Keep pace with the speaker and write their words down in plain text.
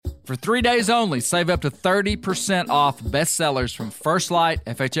For 3 days only, save up to 30% off bestsellers from First Light,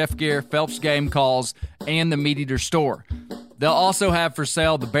 FHF Gear, Phelps Game Calls, and the Meat Eater store. They'll also have for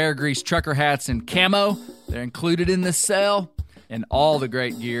sale the Bear Grease trucker hats in camo. They're included in this sale, and all the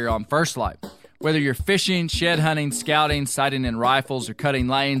great gear on First Light. Whether you're fishing, shed hunting, scouting, sighting in rifles, or cutting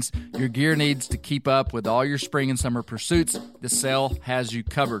lanes, your gear needs to keep up with all your spring and summer pursuits. The sale has you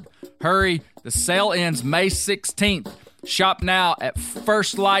covered. Hurry, the sale ends May 16th. Shop now at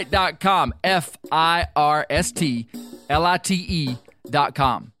firstlight.com,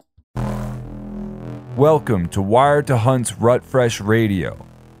 FIRSTLITE.com. Welcome to Wired to Hunt's Rut Fresh Radio,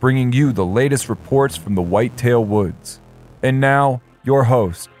 bringing you the latest reports from the Whitetail Woods. And now, your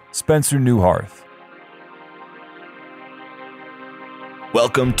host, Spencer Neuharth.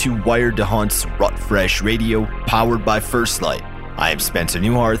 Welcome to Wired to Hunt's Rut Fresh Radio, powered by First Light. I am Spencer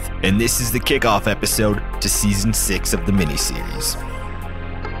Neuharth, and this is the kickoff episode to Season 6 of the miniseries.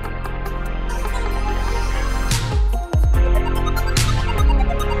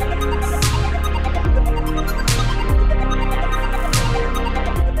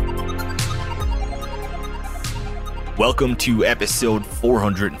 Welcome to episode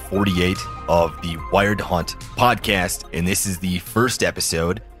 448 of the Wired to Hunt podcast, and this is the first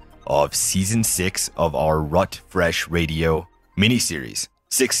episode of Season 6 of our Rut Fresh Radio miniseries.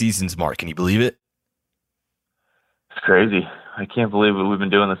 6 seasons, Mark. Can you believe it? It's crazy. I can't believe we've been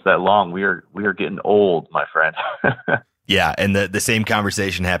doing this that long. We are getting old, my friend. Yeah, and the same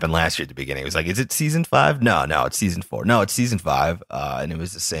conversation happened last year at the beginning. It was like, is it season 5? No, it's season 4. No, it's season 5. And it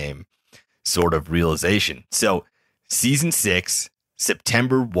was the same sort of realization. So season 6,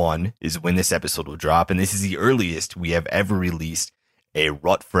 September 1 is when this episode will drop. And this is the earliest we have ever released a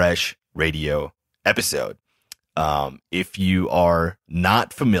Rut Fresh Radio episode. If you are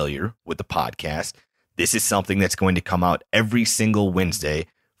not familiar with the podcast, this is something that's going to come out every single Wednesday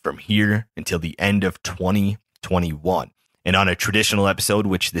from here until the end of 2021. And on a traditional episode,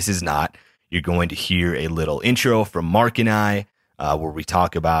 which this is not, you're going to hear a little intro from Mark and I, where we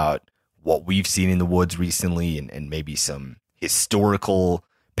talk about what we've seen in the woods recently and maybe some historical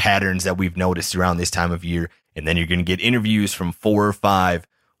patterns that we've noticed around this time of year. And then you're going to get interviews from 4 or 5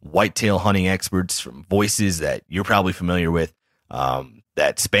 whitetail hunting experts from voices that you're probably familiar with,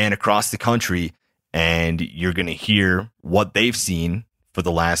 that span across the country, and you're going to hear what they've seen for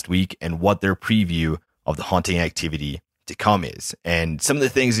the last week and what their preview of the hunting activity to come is. And some of the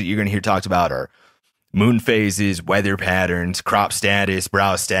things that you're going to hear talked about are moon phases, weather patterns, crop status,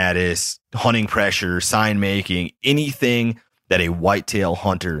 browse status, hunting pressure, sign making, anything that a whitetail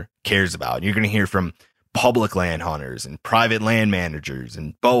hunter cares about. And you're going to hear from public land hunters and private land managers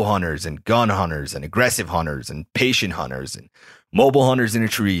and bow hunters and gun hunters and aggressive hunters and patient hunters and mobile hunters in a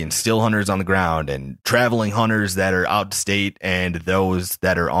tree and still hunters on the ground and traveling hunters that are out of state and those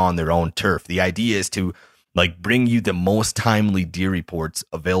that are on their own turf. The idea is to bring you the most timely deer reports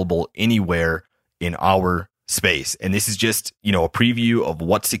available anywhere in our space. And this is just, a preview of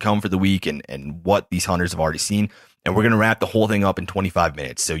what's to come for the week and what these hunters have already seen. And we're going to wrap the whole thing up in 25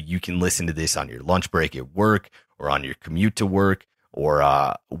 minutes. So you can listen to this on your lunch break at work or on your commute to work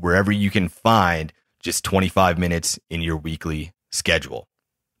or wherever you can find just 25 minutes in your weekly schedule.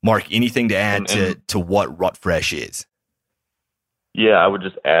 Mark, anything to add to what Rut Fresh is? Yeah, I would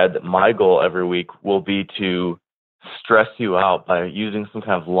just add that my goal every week will be to stress you out by using some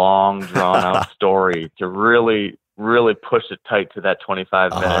kind of long, drawn-out story to really, really push it tight to that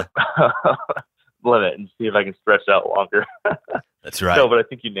 25-minute limit and see if I can stretch out longer. That's right. No, but I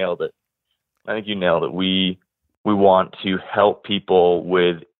think you nailed it. We want to help people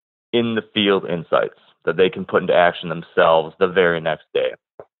with in-the-field insights that they can put into action themselves the very next day.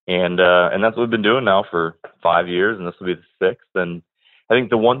 And that's what we've been doing now for 5 years, and this will be the 6th. And I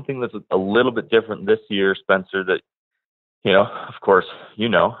think the one thing that's a little bit different this year, Spencer, that, of course,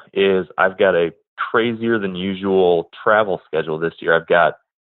 is I've got a crazier than usual travel schedule this year. I've got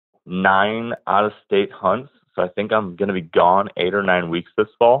 9 out-of-state hunts, so I think I'm going to be gone 8 or 9 weeks this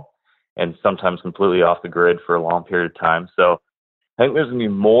fall, and sometimes completely off the grid for a long period of time. So I think there's going to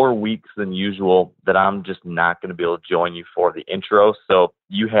be more weeks than usual that I'm just not going to be able to join you for the intro. So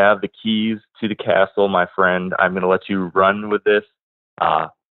you have the keys to the castle, my friend. I'm going to let you run with this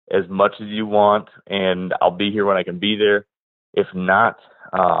as much as you want, and I'll be here when I can be there. If not,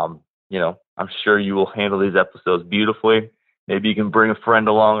 I'm sure you will handle these episodes beautifully. Maybe you can bring a friend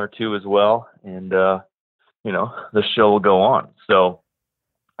along or two as well, and, the show will go on. So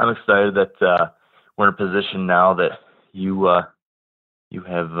I'm excited that we're in a position now that you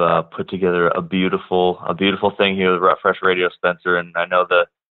have put together a beautiful thing here with Rut Fresh Radio, Spencer, and I know the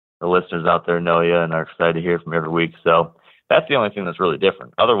listeners out there know you and are excited to hear from you every week. So That's the only thing that's really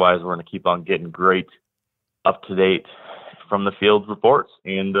different. Otherwise, we're going to keep on getting great up-to-date from the field reports.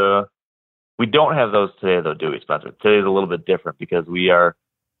 And we don't have those today, though, do we, Spencer? Today's a little bit different because we are,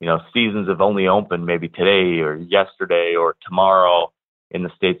 seasons have only opened maybe today or yesterday or tomorrow in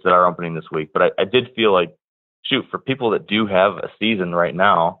the states that are opening this week. But I did feel like, shoot, for people that do have a season right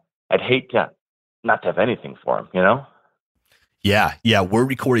now, I'd hate to not to have anything for them, Yeah, we're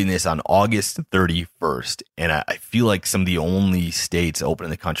recording this on August 31st, and I feel like some of the only states open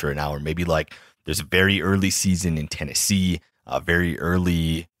in the country right now are maybe like there's a very early season in Tennessee, a very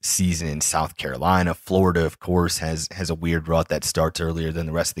early season in South Carolina. Florida, of course, has a weird rut that starts earlier than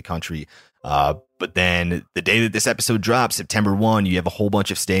the rest of the country. But then the day that this episode drops, September 1, you have a whole bunch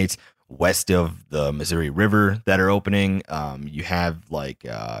of states west of the Missouri River that are opening. You have like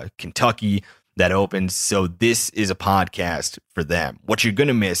Kentucky that opens. So this is a podcast for them. What you're going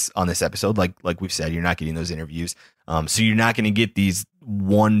to miss on this episode, like we've said, you're not getting those interviews. So you're not going to get these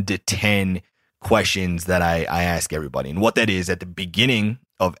 1 to 10 questions that I ask everybody. And what that is, at the beginning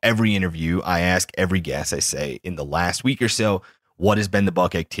of every interview, I ask every guest, I say, in the last week or so, what has been the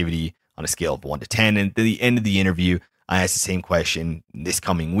Buck activity on a scale of 1 to 10? And at the end of the interview, I ask the same question this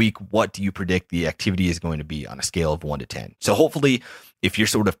coming week. What do you predict the activity is going to be on a scale of 1 to 10? So hopefully, if you're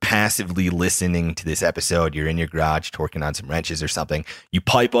sort of passively listening to this episode, you're in your garage torquing on some wrenches or something, you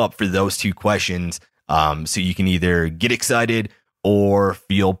pipe up for those 2 questions so you can either get excited or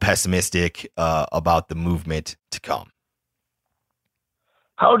feel pessimistic about the movement to come.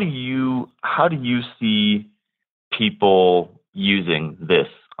 How do you see people using this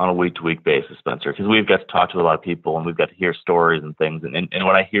on a week-to-week basis, Spencer? Because we've got to talk to a lot of people and we've got to hear stories and things. And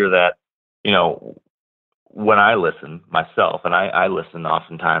when I hear that, when I listen myself, and I listen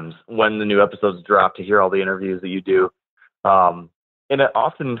oftentimes when the new episodes drop to hear all the interviews that you do, and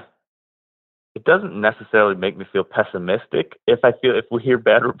it doesn't necessarily make me feel pessimistic if we hear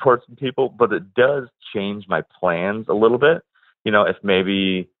bad reports from people, but it does change my plans a little bit. If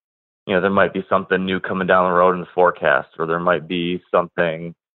maybe, there might be something new coming down the road in the forecast, or there might be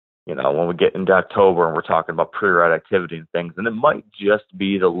something, when we get into October and we're talking about pre-rut activity and things, and it might just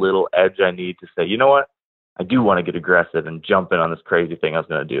be the little edge I need to say, you know what, I do want to get aggressive and jump in on this crazy thing I was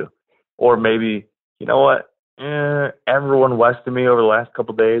going to do. Or maybe, you know what, everyone west of me over the last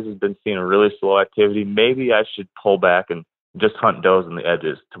couple of days has been seeing a really slow activity. Maybe I should pull back and just hunt does on the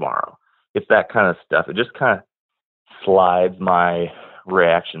edges tomorrow. It's that kind of stuff. It just kind of slides my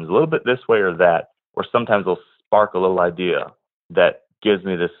reactions a little bit this way or that, or sometimes they'll spark a little idea that gives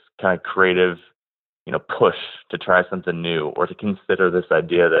me this kind of creative, push to try something new or to consider this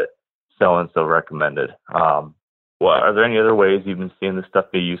idea that so-and-so recommended. Are there any other ways you've been seeing this stuff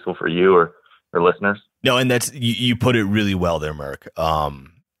be useful for you or listeners? No, and that's, you put it really well there, Mark.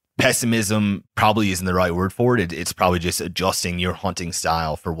 Pessimism probably isn't the right word for it. It's probably just adjusting your hunting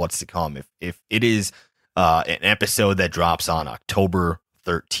style for what's to come. If it is an episode that drops on October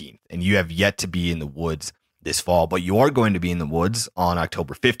 13th and you have yet to be in the woods this fall, but you are going to be in the woods on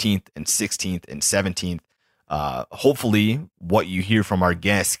October 15th and 16th and 17th, hopefully what you hear from our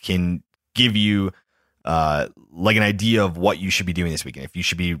guests can give you like an idea of what you should be doing this weekend. If you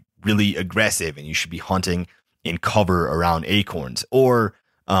should be really aggressive and you should be hunting in cover around acorns, or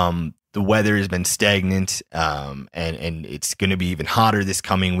the weather has been stagnant and it's going to be even hotter this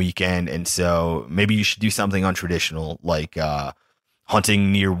coming weekend. And so maybe you should do something untraditional like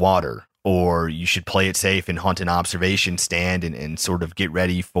hunting near water, or you should play it safe and hunt an observation stand and sort of get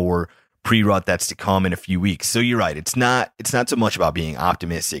ready for pre-rut that's to come in a few weeks. So you're right. It's not so much about being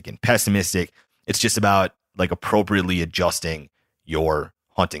optimistic and pessimistic. It's just about like appropriately adjusting your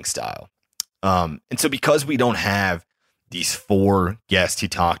hunting style. And so because we don't have these 4 guests to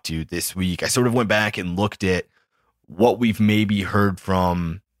talk to this week, I sort of went back and looked at what we've maybe heard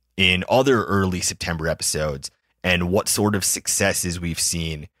from in other early September episodes and what sort of successes we've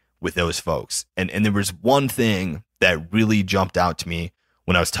seen with those folks. And there was one thing that really jumped out to me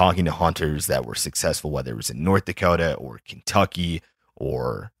when I was talking to hunters that were successful, whether it was in North Dakota or Kentucky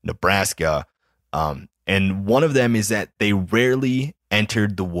or Nebraska. And one of them is that they rarely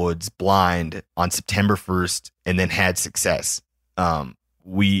entered the woods blind on September 1st and then had success.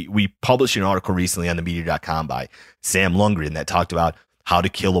 We published an article recently on themeteor.com by Sam Lundgren that talked about how to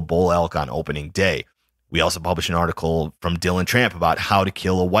kill a bull elk on opening day. We also published an article from Dylan Tramp about how to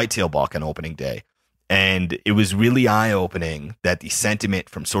kill a whitetail buck on opening day. And it was really eye-opening that the sentiment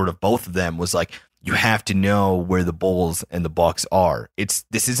from sort of both of them was like, you have to know where the bulls and the bucks are. This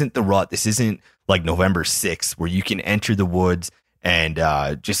isn't the rut. This isn't like November 6th where you can enter the woods and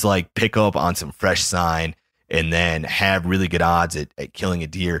just like pick up on some fresh sign and then have really good odds at killing a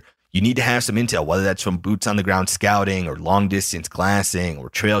deer. you need to have some intel, whether that's from boots on the ground scouting or long distance glassing or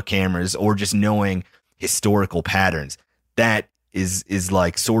trail cameras or just knowing historical patterns. That is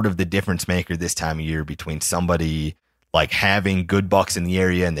like sort of the difference maker this time of year between somebody like having good bucks in the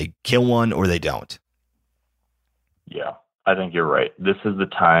area and they kill one or they don't. Yeah, I think you're right. This is the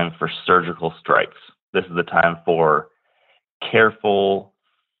time for surgical strikes. This is the time for careful,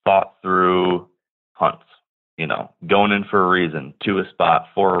 thought through hunts. Going in for a reason, to a spot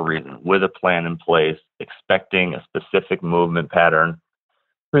for a reason, with a plan in place, expecting a specific movement pattern.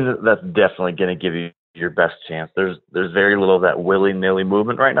 I mean, that's definitely going to give you your best chance. There's very little of that willy-nilly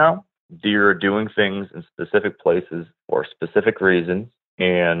movement right now. Deer are doing things in specific places for specific reasons,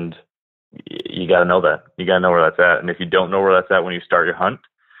 and you got to know that. You got to know where that's at. And if you don't know where that's at when you start your hunt,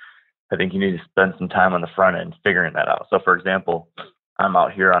 I think you need to spend some time on the front end figuring that out. So, for example, I'm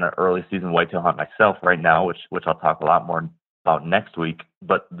out here on an early season whitetail hunt myself right now, which I'll talk a lot more about next week.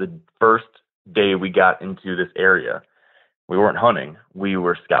 But the first day we got into this area, we weren't hunting, we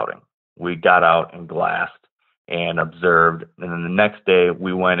were scouting. We got out and glassed and observed. And then the next day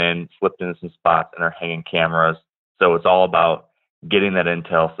we went in, slipped into some spots and are hanging cameras. So it's all about getting that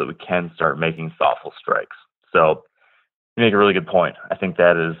intel so that we can start making thoughtful strikes. So you make a really good point. I think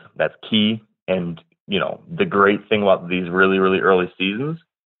that's key. And the great thing about these really, really early seasons,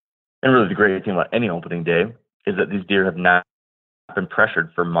 and really the great thing about any opening day, is that these deer have not been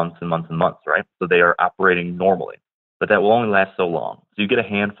pressured for months and months and months, right? So they are operating normally, but that will only last so long. So you get a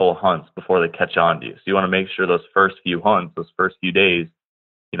handful of hunts before they catch on to you. So you want to make sure those first few hunts, those first few days,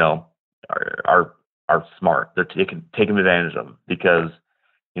 are smart. They're taking advantage of them because,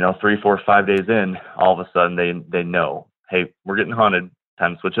 3, 4, 5 days in, all of a sudden they know, hey, we're getting hunted,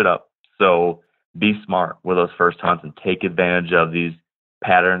 time to switch it up. So be smart with those first hunts and take advantage of these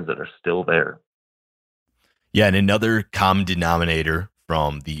patterns that are still there. Yeah, and another common denominator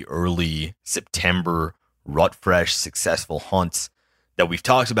from the early September rut fresh successful hunts that we've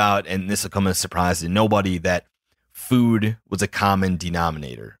talked about, and this will come as a surprise to nobody, that food was a common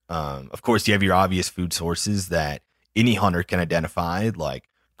denominator. Of course, you have your obvious food sources that any hunter can identify, like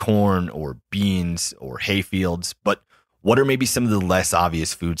corn or beans or hay fields, but what are maybe some of the less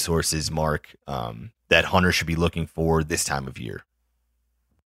obvious food sources, Mark, that hunters should be looking for this time of year?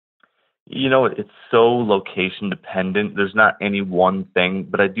 It's so location dependent. There's not any one thing,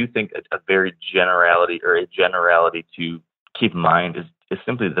 but I do think a generality to keep in mind is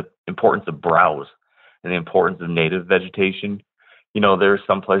simply the importance of browse and the importance of native vegetation. There's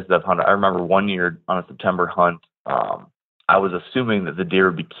some places I've hunted. I remember one year on a September hunt, I was assuming that the deer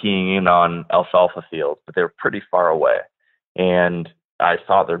would be keying in on alfalfa fields, but they were pretty far away. And I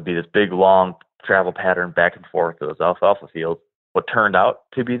thought there'd be this big, long travel pattern back and forth to those alfalfa fields. What turned out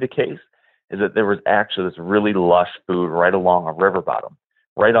to be the case is that there was actually this really lush food right along a river bottom,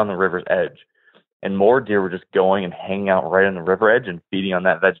 right on the river's edge. And more deer were just going and hanging out right on the river edge and feeding on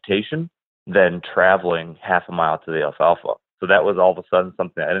that vegetation than traveling half a mile to the alfalfa. So that was all of a sudden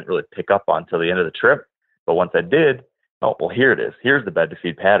something I didn't really pick up on until the end of the trip. But once I did, here it is. Here's the bed to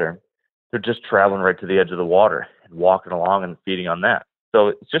feed pattern. They're just traveling right to the edge of the water and walking along and feeding on that. So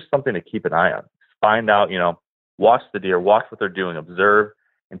it's just something to keep an eye on. Find out, watch the deer, watch what they're doing, observe,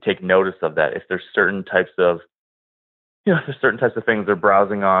 and take notice of that. If there's certain types of things they're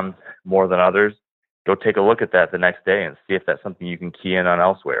browsing on more than others, go take a look at that the next day and see if that's something you can key in on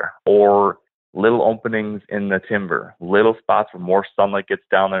elsewhere. Or little openings in the timber, little spots where more sunlight gets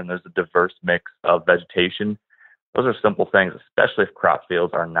down there and there's a diverse mix of vegetation. Those are simple things, especially if crop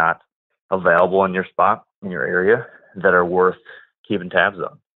fields are not available in your spot, in your area, that are worth keeping tabs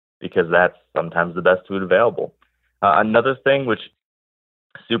on, because that's sometimes the best food available. Another thing, which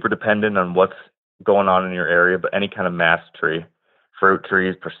is super dependent on what's going on in your area, but any kind of mass tree, fruit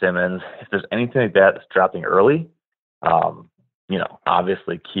trees, persimmons, if there's anything like that that's dropping early,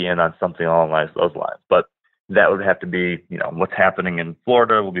 obviously key in on something along those lines. But that would have to be, what's happening in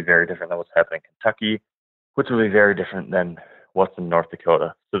Florida will be very different than what's happening in Kentucky, which will be very different than what's in North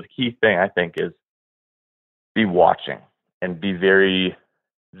Dakota. So the key thing, I think, is be watching and be very,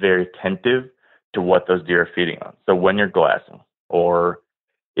 very attentive to what those deer are feeding on. So when you're glassing, or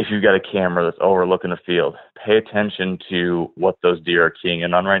if you've got a camera that's overlooking the field, pay attention to what those deer are keying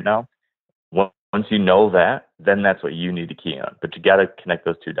in on right now. Once you know that, then that's what you need to key in on. But you got to connect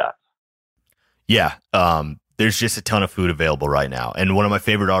those two dots. Yeah. There's just a ton of food available right now. And one of my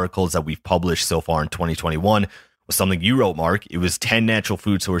favorite articles that we've published so far in 2021 was something you wrote, Mark. It was 10 natural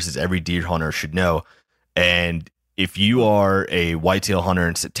food sources every deer hunter should know. And if you are a whitetail hunter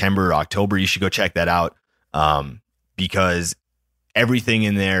in September or October, you should go check that out, because everything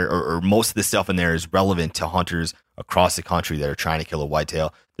in there, or most of the stuff in there, is relevant to hunters across the country that are trying to kill a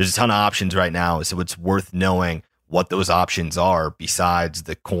whitetail. There's a ton of options right now, so it's worth knowing what those options are besides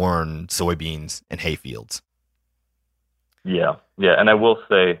the corn, soybeans, and hay fields. Yeah. And I will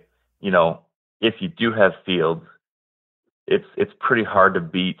say, if you do have fields, it's pretty hard to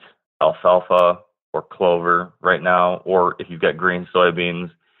beat alfalfa or clover right now, or if you've got green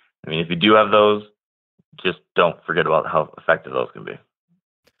soybeans. I mean, if you do have those, just don't forget about how effective those can be.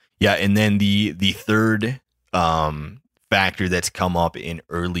 Yeah, and then the third factor that's come up in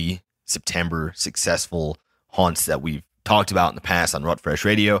early September successful hunts that we've talked about in the past on Rut Fresh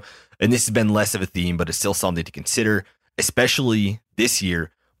Radio, and this has been less of a theme, but it's still something to consider, especially this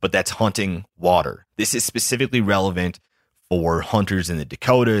year, but that's hunting water. This is specifically relevant for hunters in the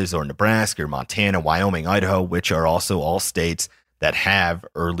Dakotas or Nebraska or Montana, Wyoming, Idaho, which are also all states that have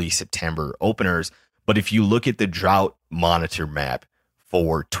early September openers. But if you look at the drought monitor map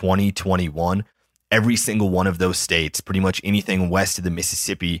for 2021, every single one of those states, pretty much anything west of the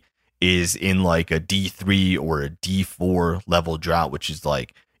Mississippi, is in like a D3 or a D4 level drought, which is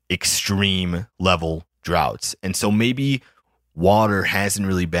like extreme level droughts. And so maybe water hasn't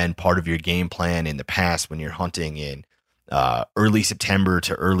really been part of your game plan in the past when you're hunting in early September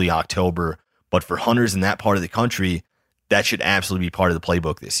to early October. But for hunters in that part of the country, that should absolutely be part of the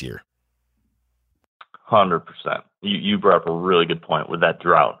playbook this year. 100%. You brought up a really good point with that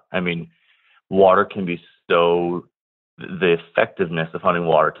drought. I mean, water can be the effectiveness of hunting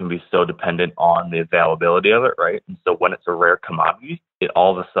water can be so dependent on the availability of it, right? And so when it's a rare commodity, it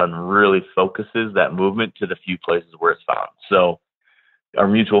all of a sudden really focuses that movement to the few places where it's found. So our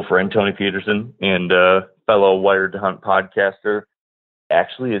mutual friend, Tony Peterson, and fellow Wired to Hunt podcaster,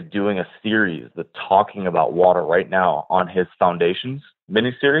 actually is doing a series that's talking about water right now on his Foundations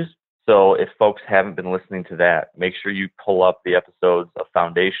miniseries. So if folks haven't been listening to that, make sure you pull up the episodes of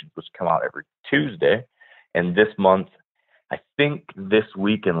Foundations, which come out every Tuesday. And this month, I think this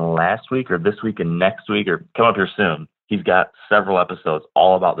week and last week, or this week and next week, or come up here soon, he's got several episodes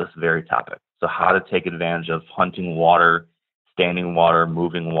all about this very topic. So how to take advantage of hunting water, standing water,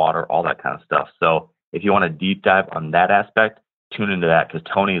 moving water, all that kind of stuff. So if you want a deep dive on that aspect, tune into that, because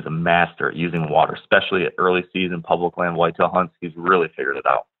Tony is a master at using water, especially at early season public land whitetail hunts. He's really figured it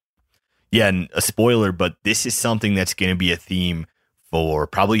out. Yeah, and a spoiler, but this is something that's going to be a theme for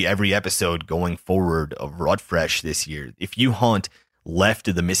probably every episode going forward of Rut Fresh this year. If you hunt left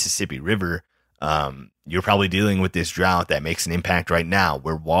of the Mississippi River, you're probably dealing with this drought that makes an impact right now,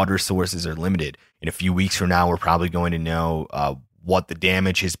 where water sources are limited. In a few weeks from now, we're probably going to know what the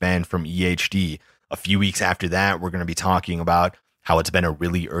damage has been from EHD. A few weeks after that, we're going to be talking about how it's been a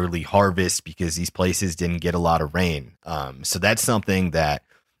really early harvest because these places didn't get a lot of rain. So that's something that,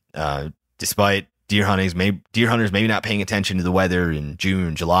 despite deer hunters maybe not paying attention to the weather in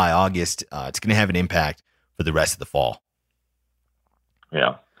June, July, August, it's going to have an impact for the rest of the fall.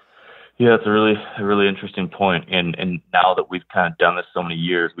 Yeah, it's a really interesting point. And now that we've kind of done this so many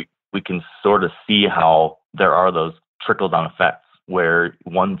years, we can sort of see how there are those trickle down effects where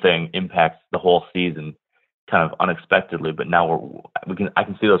one thing impacts the whole season kind of unexpectedly. But now I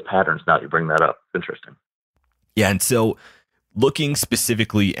can see those patterns now that you bring that up. It's interesting. Yeah, and so looking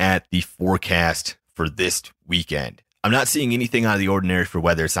specifically at the forecast for this weekend, I'm not seeing anything out of the ordinary for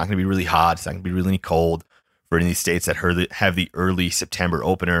weather. It's not going to be really hot. It's not going to be really cold for any of these states that have the early September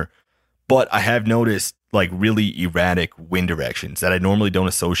opener. But I have noticed like really erratic wind directions that I normally don't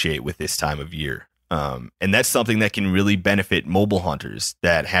associate with this time of year. And that's something that can really benefit mobile hunters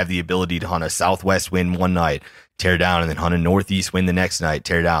that have the ability to hunt a southwest wind one night, tear down, and then hunt a northeast wind the next night,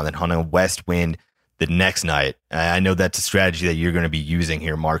 tear down, then hunt a west wind the next night. I know that's a strategy that you're going to be using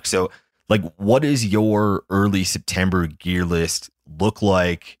here, Mark. So like, what does your early September gear list look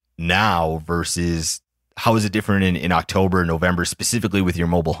like now versus how is it different in October, November, specifically with your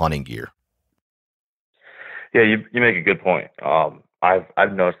mobile hunting gear? Yeah, you make a good point.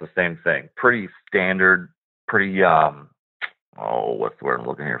 I've noticed the same thing. Pretty standard, pretty what's the word I'm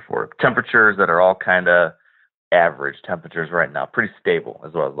looking here for? Temperatures that are all kind of average temperatures right now. Pretty stable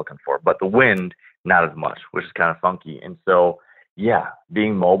is what I was looking for. But the wind, not as much, which is kind of funky. And so, yeah,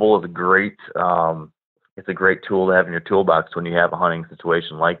 being mobile is it's a great tool to have in your toolbox when you have a hunting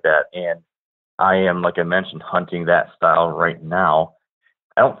situation like that. And I am, like I mentioned, hunting that style right now.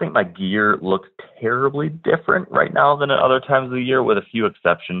 I don't think my gear looks terribly different right now than at other times of the year, with a few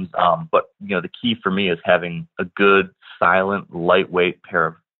exceptions. But the key for me is having a good, silent, lightweight pair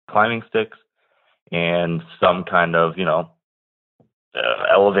of climbing sticks and some kind of,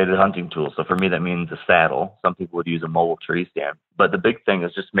 elevated hunting tool. So for me, that means a saddle. Some people would use a mobile tree stand. But the big thing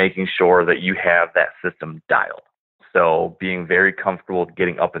is just making sure that you have that system dialed. So being very comfortable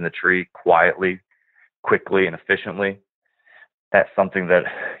getting up in the tree quietly, quickly, and efficiently, that's something that,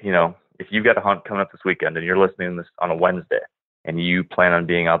 if you've got a hunt coming up this weekend and you're listening to this on a Wednesday and you plan on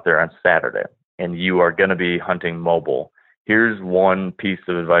being out there on Saturday and you are going to be hunting mobile, here's one piece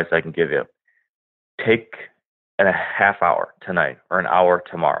of advice I can give you. Take a half hour tonight or an hour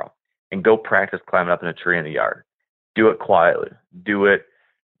tomorrow and go practice climbing up in a tree in the yard. Do it quietly. Do it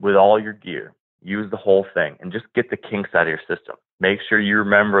with all your gear. Use the whole thing and just get the kinks out of your system. Make sure you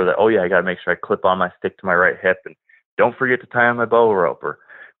remember that, I got to make sure I clip on my stick to my right hip, and don't forget to tie on my bow rope, or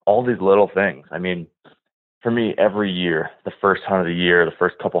all these little things. I mean, for me, every year, the first hunt of the year, the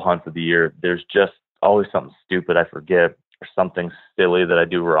first couple hunts of the year, there's just always something stupid I forget or something silly that I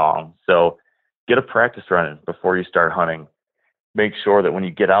do wrong. So get a practice run in before you start hunting. Make sure that when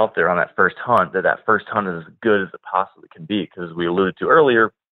you get out there on that first hunt, that first hunt is as good as it possibly can be. Because as we alluded to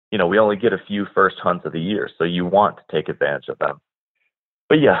earlier, we only get a few first hunts of the year, so you want to take advantage of them.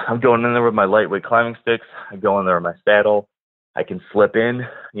 But yeah, I'm going in there with my lightweight climbing sticks. I go in there with my saddle. I can slip in.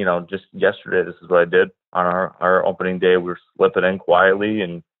 Just yesterday, this is what I did on our opening day. We were slipping in quietly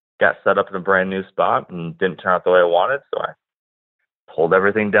and got set up in a brand new spot and didn't turn out the way I wanted. So I pulled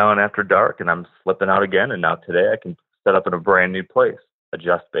everything down after dark, and I'm slipping out again. And now today I can set up in a brand new place,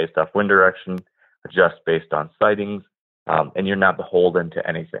 adjust based off wind direction, adjust based on sightings, and you're not beholden to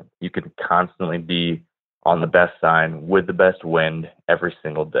anything. You can constantly be on the best sign with the best wind every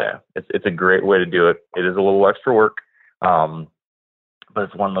single day. It's a great way to do it. It is a little extra work, but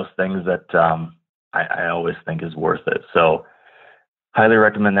it's one of those things that I always think is worth it. So highly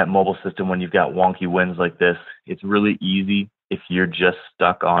recommend that mobile system when you've got wonky winds like this. It's really easy if you're just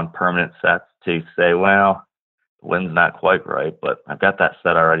stuck on permanent sets to say, well, the wind's not quite right, but I've got that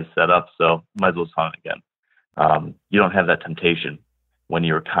set already set up, so might as well hunt again. You don't have that temptation when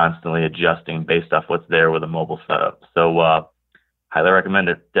you're constantly adjusting based off what's there with a mobile setup. So highly recommend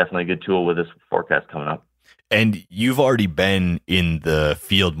it. Definitely a good tool with this forecast coming up. And you've already been in the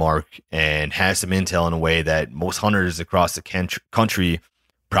field, Mark, and have some intel in a way that most hunters across the country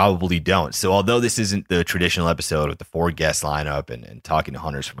probably don't. So although this isn't the traditional episode with the 4-guest lineup and talking to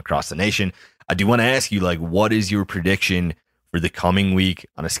hunters from across the nation, I do want to ask you, what is your prediction for the coming week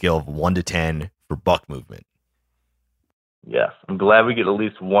on a scale of 1 to 10 for buck movement? Yes, I'm glad we get at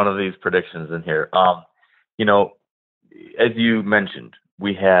least one of these predictions in here. As you mentioned,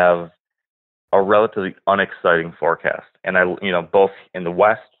 we have a relatively unexciting forecast. And both in the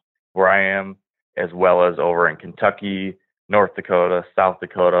West, where I am, as well as over in Kentucky, North Dakota, South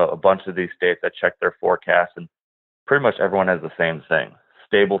Dakota, a bunch of these states, I checked their forecasts, and pretty much everyone has the same thing.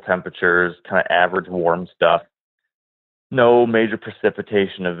 Stable temperatures, kind of average warm stuff, no major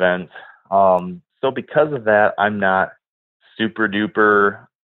precipitation events. So because of that, I'm not super duper,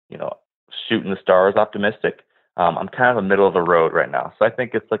 shooting the stars optimistic. I'm kind of the middle of the road right now. So I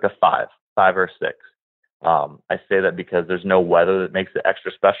think it's like a 5 or 6. I say that because there's no weather that makes it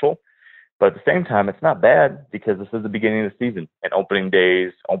extra special. But at the same time, it's not bad because this is the beginning of the season, and opening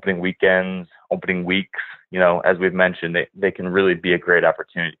days, opening weekends, opening weeks, as we've mentioned, they can really be a great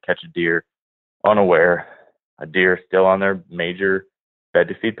opportunity to catch a deer unaware, a deer still on their major bed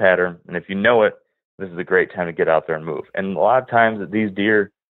to feed pattern. And if you know it, this is a great time to get out there and move. And a lot of times these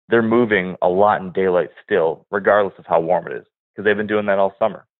deer, they're moving a lot in daylight still, regardless of how warm it is, because they've been doing that all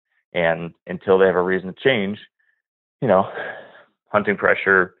summer. And until they have a reason to change, hunting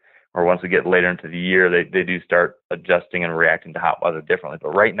pressure, or once we get later into the year, they do start adjusting and reacting to hot weather differently.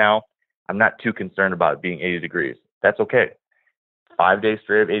 But right now, I'm not too concerned about it being 80 degrees. That's okay. 5 days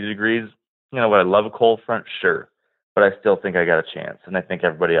straight of 80 degrees, would I love a cold front? Sure. But I still think I got a chance, and I think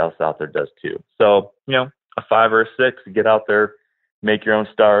everybody else out there does too. So, a 5 or a 6, get out there, make your own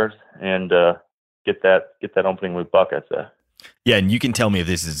stars, and get that opening week buck, I'd say. Yeah, and you can tell me if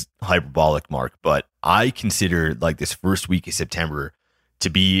this is hyperbolic, Mark, but I consider this first week of September to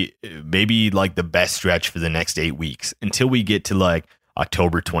be maybe the best stretch for the next 8 weeks until we get to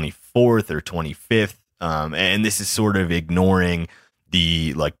October 24th or 25th. And this is sort of ignoring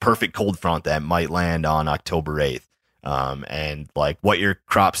the perfect cold front that might land on October 8th. And what your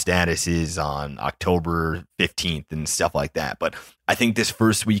crop status is on October 15th and stuff like that. But I think this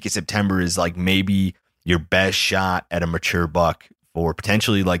first week of September is maybe your best shot at a mature buck for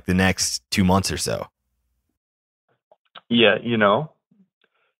potentially the next 2 months or so. Yeah.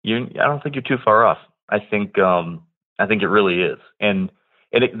 I don't think you're too far off. I think it really is. And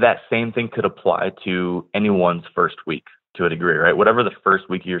that same thing could apply to anyone's first week to a degree, right? Whatever the first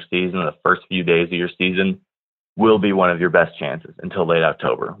week of your season, or the first few days of your season will be one of your best chances until late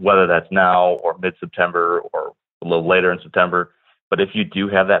October, whether that's now or mid-September or a little later in September. But if you do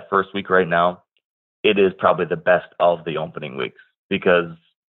have that first week right now, it is probably the best of the opening weeks because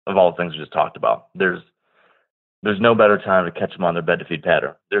of all the things we just talked about. There's no better time to catch them on their bed to feed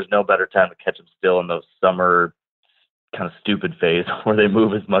pattern. There's no better time to catch them still in those summer kind of stupid phase where they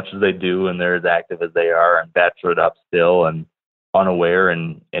move as much as they do and they're as active as they are and bachelor'd up still and unaware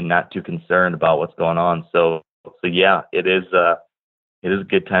and not too concerned about what's going on. So yeah, it is a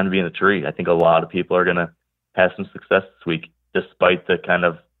good time to be in the tree. I think a lot of people are going to have some success this week, despite the kind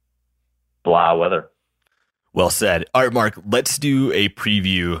of blah weather. Well said. All right, Mark, let's do a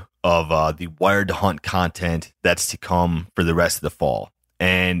preview of the Wired to Hunt content that's to come for the rest of the fall.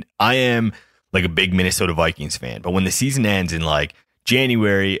 And I am like a big Minnesota Vikings fan, but when the season ends in like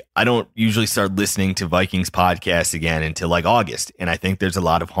January, I don't usually start listening to Vikings podcasts again until like August. And I think there's a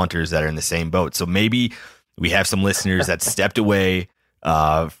lot of hunters that are in the same boat. So maybe we have some listeners that stepped away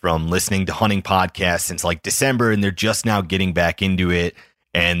from listening to hunting podcasts since like December, and they're just now getting back into it.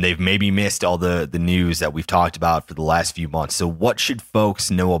 And they've maybe missed all the news that we've talked about for the last few months. So what should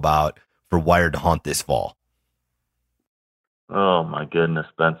folks know about for Wired to Hunt this fall? Oh my goodness,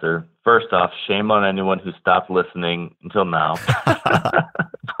 Spencer. First off, shame on anyone who stopped listening until now.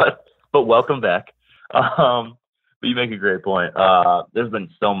 but welcome back. But you make a great point. There's been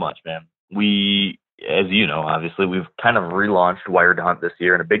so much, man. We, as you know, obviously we've kind of relaunched Wired to Hunt this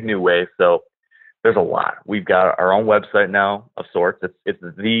year in a big new way. So there's a lot. We've got our own website now of sorts. It's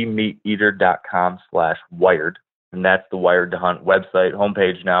themeateater.com/wired. And that's the Wired to Hunt website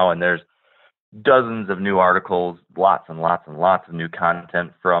homepage now. And there's dozens of new articles, lots and lots and lots of new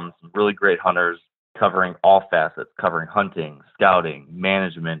content from some really great hunters covering all facets, covering hunting, scouting,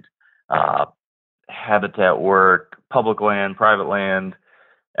 management, habitat work, public land, private land,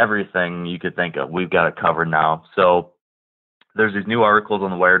 everything you could think of. We've got it covered now. So there's these new articles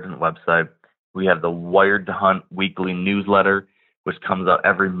on the Wired to Hunt website. We have the Wired to Hunt weekly newsletter, which comes out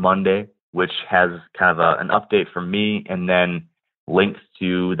every Monday, which has kind of an update from me and then links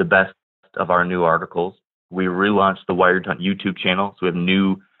to the best of our new articles. We relaunched the Wired to Hunt YouTube channel. So we have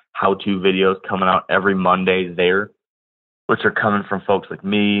new how-to videos coming out every Monday there, which are coming from folks like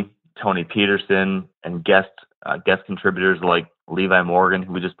me, Tony Peterson, and guest contributors like Levi Morgan,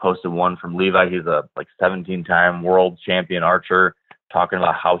 who we just posted one from Levi. He's a 17-time world champion archer, talking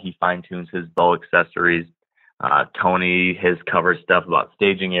about how he fine-tunes his bow accessories. Tony has covered stuff about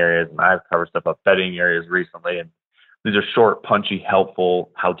staging areas, and I've covered stuff about bedding areas recently. And these are short, punchy, helpful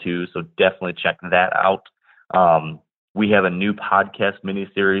how-tos, so definitely check that out. We have a new podcast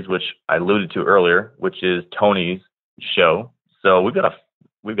mini-series, which I alluded to earlier, which is Tony's show. So we've got a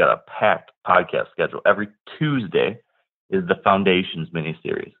packed podcast schedule. Every Tuesday is the Foundations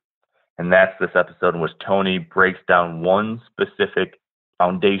mini-series. And that's this episode in which Tony breaks down one specific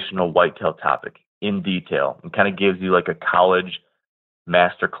foundational whitetail topic in detail and kind of gives you like a college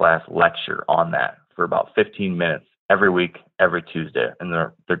masterclass lecture on that for about 15 minutes every week, every Tuesday. And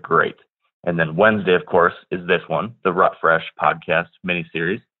they're great. And then Wednesday, of course, is this one, the Rut Fresh podcast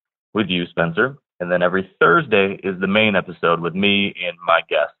mini-series with you, Spencer. And then every Thursday is the main episode with me and my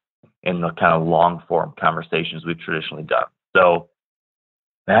guests in the kind of long-form conversations we've traditionally done. So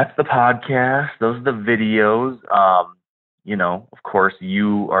that's the podcast. Those are the videos. Of course,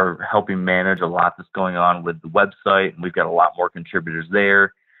 you are helping manage a lot that's going on with the website, and we've got a lot more contributors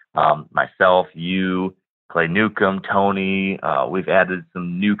there. Myself, you, Clay Newcomb, Tony. We've added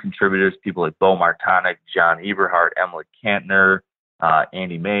some new contributors, people like Bo Martonic, John Eberhardt, Emily Kantner,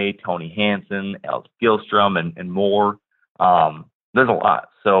 Andy May, Tony Hansen, Alex Gilstrom, and more. There's a lot.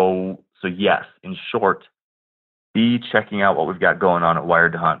 So yes, in short, be checking out what we've got going on at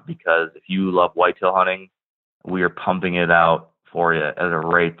Wired to Hunt, because if you love whitetail hunting, we are pumping it out for you at a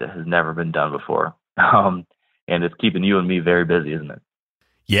rate that has never been done before. And it's keeping you and me very busy, isn't it?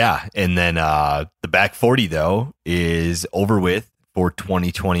 Yeah. And then the back 40, though, is over with for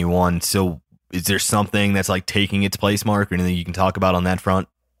 2021. So is there something that's like taking its place, Mark, or anything you can talk about on that front?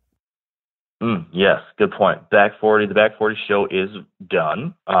 Yes, good point. The Back 40 show is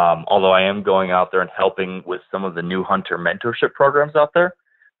done. Although I am going out there and helping with some of the new hunter mentorship programs out there.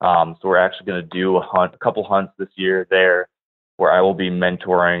 So we're actually going to do a couple hunts this year there where I will be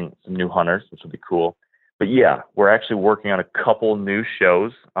mentoring some new hunters, which will be cool. But yeah, we're actually working on a couple new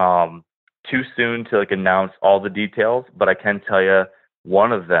shows. Too soon to announce all the details, but I can tell you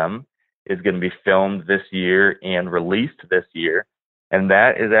one of them is going to be filmed this year and released this year. And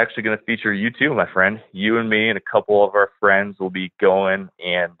that is actually going to feature you too, my friend. You and me and a couple of our friends will be going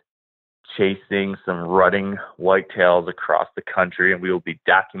and chasing some rutting whitetails across the country, and we will be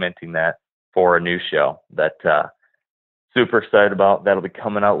documenting that for a new show that super excited about. That'll be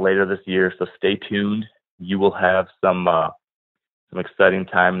coming out later this year, so stay tuned. You will have some some exciting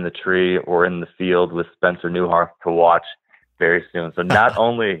time in the tree or in the field with Spencer Newhart to watch very soon. So not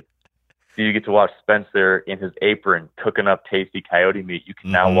only do you get to watch Spencer in his apron cooking up tasty coyote meat, you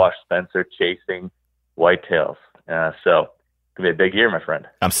can now watch Spencer chasing whitetails. So it's going to be a big year, my friend.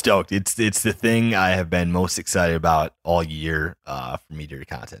 I'm stoked. It's the thing I have been most excited about all year for MeatEater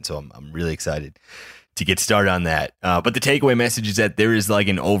content. So I'm really excited to get started on that. But the takeaway message is that there is like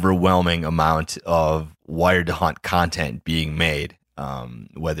an overwhelming amount of Wired to Hunt content being made.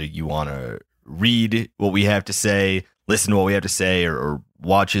 Whether you want to read what we have to say, listen to what we have to say, or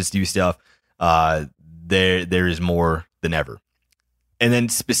watch us do stuff, there is more than ever. And then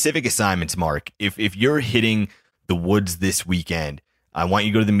specific assignments, Mark. If you're hitting the woods this weekend, I want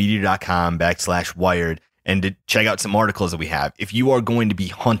you to go to themeateater.com/wired and to check out some articles that we have. If you are going to be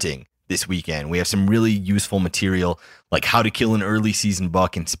hunting this weekend, we have some really useful material like how to kill an early season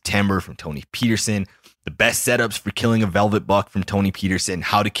buck in September from Tony Peterson, the best setups for killing a velvet buck from Tony Peterson,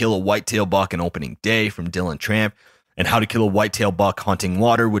 how to kill a whitetail buck on opening day from Dylan Tramp, and how to kill a whitetail buck hunting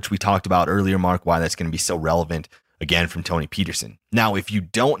water, which we talked about earlier, Mark, why that's going to be so relevant, again, from Tony Peterson. Now, if you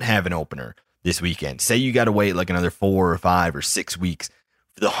don't have an opener this weekend, say you got to wait like another 4 or 5 or 6 weeks,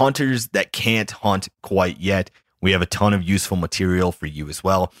 for the hunters that can't hunt quite yet, we have a ton of useful material for you as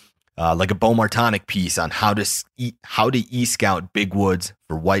well. Like a Bo Martonic piece on how to e-scout big woods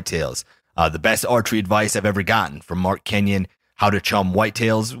for whitetails. The best archery advice I've ever gotten from Mark Kenyon, how to chum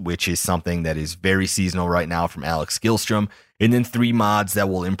whitetails, which is something that is very seasonal right now from Alex Gilstrom. And then 3 mods that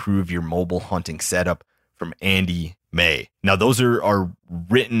will improve your mobile hunting setup from Andy May. Now, those are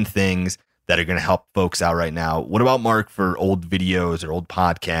written things that are going to help folks out right now. What about, Mark, for old videos or old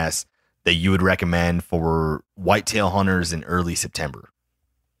podcasts that you would recommend for whitetail hunters in early September?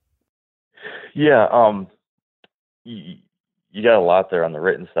 Yeah, you got a lot there on the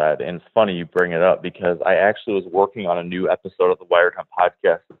written side, and it's funny you bring it up because I actually was working on a new episode of the Wired Hunt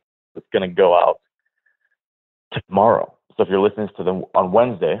podcast that's going to go out tomorrow. So if you're listening to them on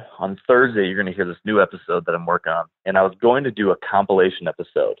Wednesday, on Thursday, you're going to hear this new episode that I'm working on. And I was going to do a compilation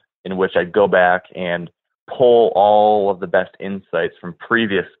episode in which I go back and pull all of the best insights from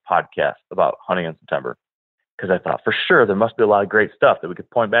previous podcasts about hunting in September. Because I thought for sure there must be a lot of great stuff that we could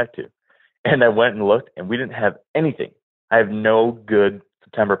point back to. And I went and looked, and we didn't have anything. I have no good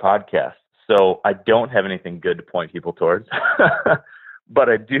September podcasts. So I don't have anything good to point people towards. But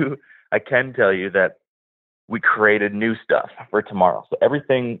I can tell you that we created new stuff for tomorrow. So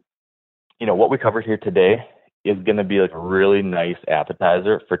everything, what we covered here today is going to be like a really nice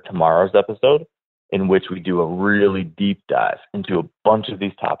appetizer for tomorrow's episode, in which we do a really deep dive into a bunch of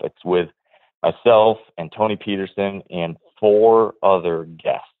these topics with myself and Tony Peterson and 4 other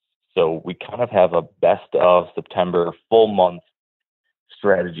guests. So we kind of have a best of September full month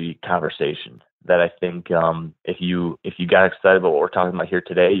strategy conversation that I think if you got excited about what we're talking about here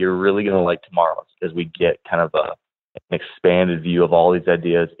today, you're really going to like tomorrow's, because we get kind of an expanded view of all these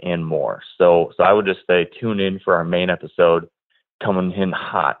ideas and more. So I would just say tune in for our main episode coming in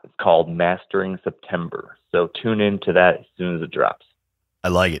hot. It's called Mastering September. So tune in to that as soon as it drops. I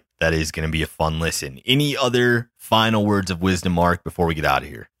like it. That is going to be a fun listen. Any other final words of wisdom, Mark, before we get out of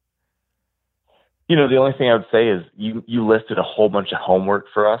here? The only thing I would say is you listed a whole bunch of homework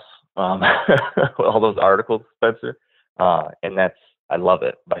for us, all those articles, Spencer, and I love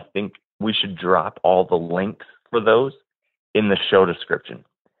it. But I think we should drop all the links for those in the show description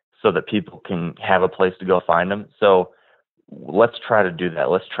so that people can have a place to go find them. So let's try to do that.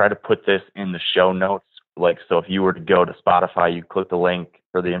 Let's try to put this in the show notes. Like, so if you were to go to Spotify, you click the link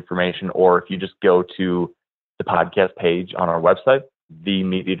for the information, or if you just go to the podcast page on our website,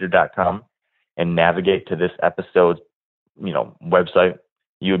 themeateater.com, and navigate to this episode's, website,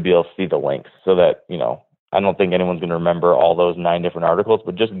 you would be able to see the links so that, I don't think anyone's going to remember all those 9 different articles,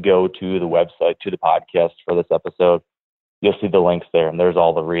 but just go to the website, to the podcast for this episode. You'll see the links there, and there's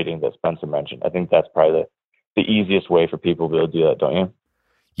all the reading that Spencer mentioned. I think that's probably the easiest way for people to be able to do that, don't you?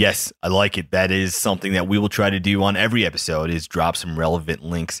 Yes, I like it. That is something that we will try to do on every episode, is drop some relevant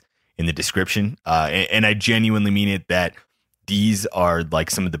links in the description. And I genuinely mean it, that these are like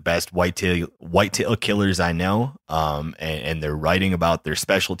some of the best whitetail killers I know. And they're writing about their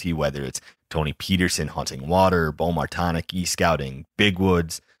specialty, whether it's Tony Peterson hunting water, Bo Martonic e-scouting big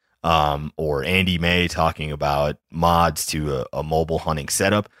woods, or Andy May talking about mods to a mobile hunting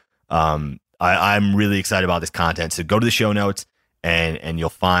setup. I'm really excited about this content. So go to the show notes and you'll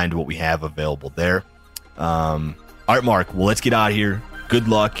find what we have available there. All right, Mark, well, let's get out of here. Good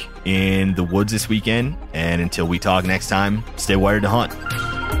luck in the woods this weekend. And until we talk next time, stay wired to hunt.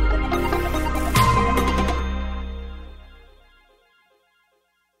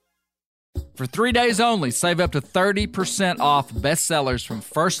 For 3 days only, save up to 30% off bestsellers from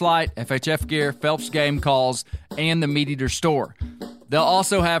First Light, FHF Gear, Phelps Game Calls, and the Meat Eater store. They'll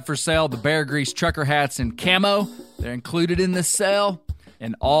also have for sale the Bear Grease trucker hats in camo. They're included in this sale,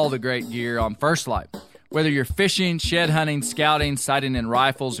 and all the great gear on First Light. Whether you're fishing, shed hunting, scouting, sighting in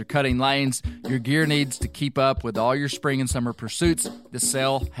rifles, or cutting lanes, your gear needs to keep up with all your spring and summer pursuits. The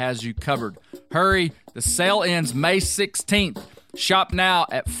sale has you covered. Hurry, the sale ends May 16th. Shop now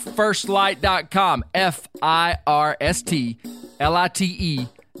at firstlight.com,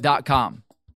 FIRSTLITE.com.